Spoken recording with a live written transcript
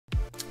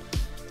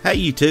Hey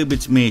YouTube,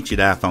 it's me, it's your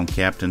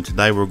iPhonecaptain.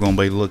 Today we're going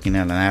to be looking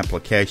at an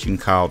application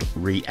called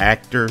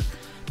Reactr.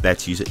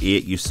 That's it.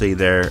 You see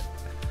there,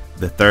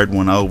 the third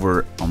one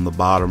over on the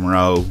bottom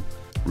row,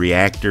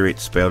 Reactr.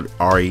 It's spelled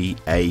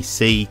R-E-A-C-T-R.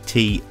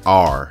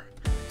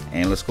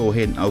 And let's go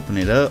ahead and open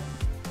it up.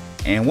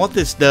 And what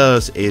this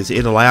does is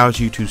it allows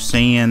you to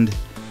send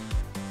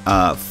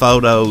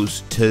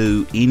photos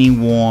to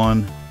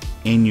anyone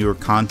in your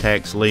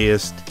contacts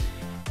list,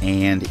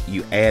 and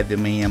you add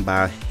them in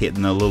by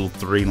hitting the little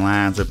three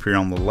lines up here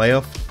on the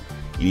left.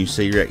 And you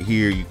see right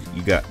here you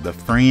got the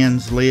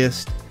friends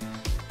list,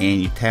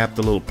 and you tap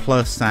the little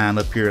plus sign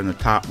up here in the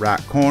top right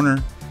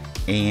corner,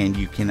 and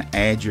you can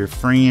add your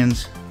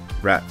friends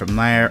right from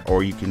there,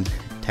 or you can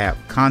tap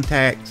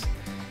contacts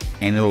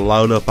and it'll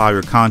load up all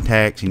your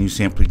contacts, and you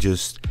simply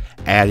just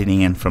add it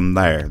in from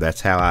there.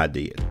 That's how I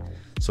did.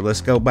 So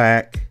let's go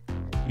back.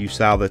 You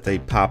saw that they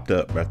popped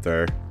up right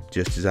there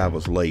just as I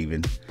was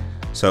leaving.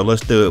 So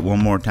let's do it one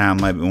more time.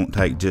 Maybe it won't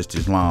take just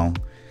as long.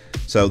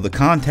 So the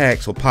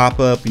contacts will pop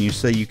up, and you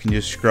see you can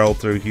just scroll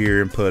through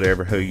here and put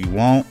who you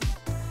want.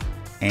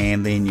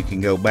 And then you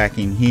can go back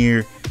in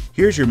here.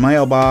 Here's your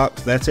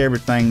mailbox. That's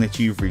everything that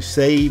you've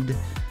received.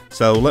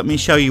 So let me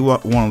show you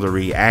what one of the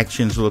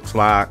reactions looks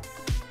like.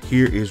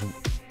 Here is,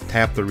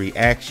 tap the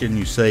reaction.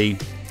 You see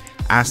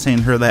I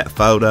sent her that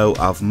photo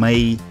of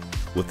me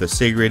with a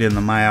cigarette in the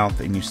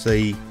mouth, and you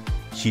see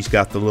she's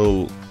got the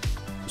little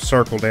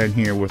circle down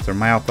here with her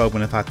mouth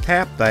open. If I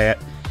tap that,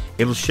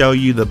 it'll show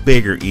you the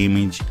bigger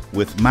image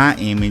with my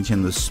image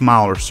in the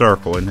smaller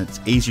circle, and it's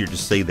easier to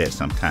see that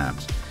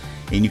sometimes.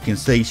 And you can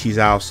see she's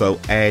also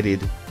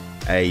added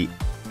a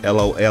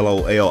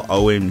LOLOL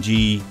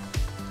OMG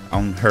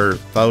on her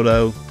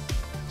photo,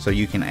 so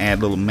you can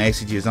add little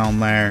messages on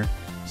there.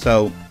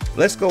 So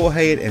let's go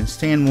ahead and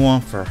send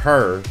one for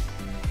her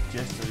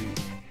just to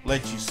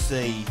let you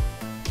see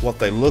what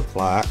they look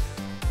like.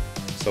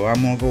 So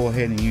I'm gonna go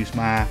ahead and use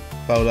my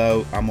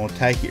photo. I'm gonna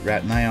take it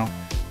right now,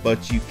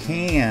 but you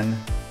can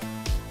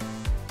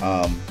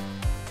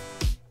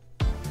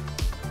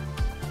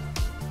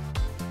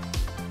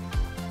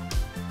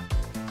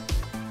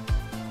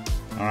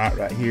alright,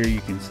 right here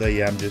you can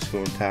see I'm just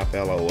going to type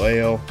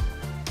LOL,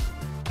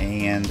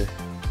 and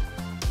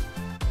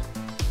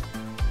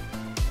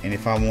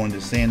if I wanted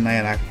to send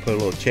that, I could put a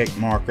little check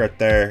mark right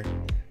there.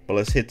 But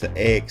let's hit the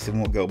X, and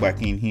we'll go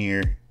back in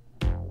here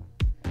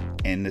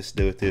and let's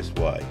do it this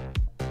way.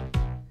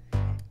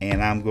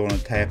 And I'm going to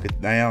tap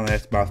it down.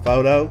 That's my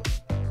photo,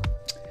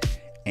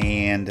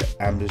 and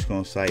I'm just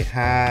going to say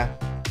hi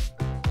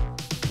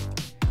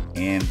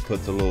and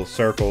put the little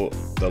circle,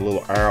 the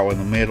little arrow in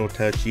the middle,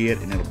 touch it,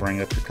 and it'll bring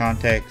up your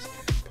contacts.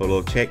 Put a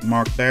little check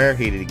mark there,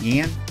 hit it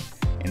again,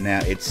 and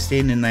now it's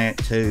sending that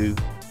to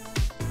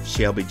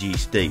Shelby G.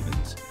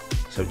 Stevens.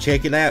 So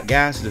check it out,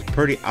 guys. It's a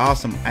pretty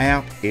awesome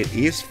app. It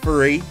is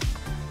free,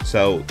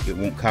 so it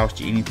won't cost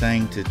you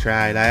anything to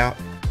try it out.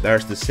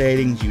 There's the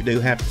settings. You do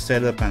have to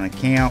set up an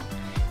account,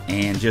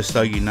 and just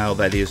so you know,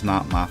 that is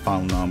not my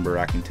phone number,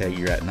 I can tell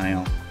you right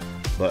now.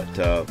 But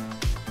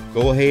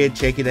go ahead,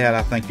 check it out.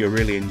 I think you'll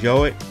really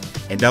enjoy it.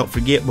 And don't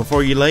forget,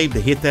 before you leave,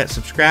 to hit that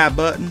subscribe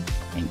button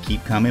and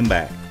keep coming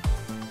back.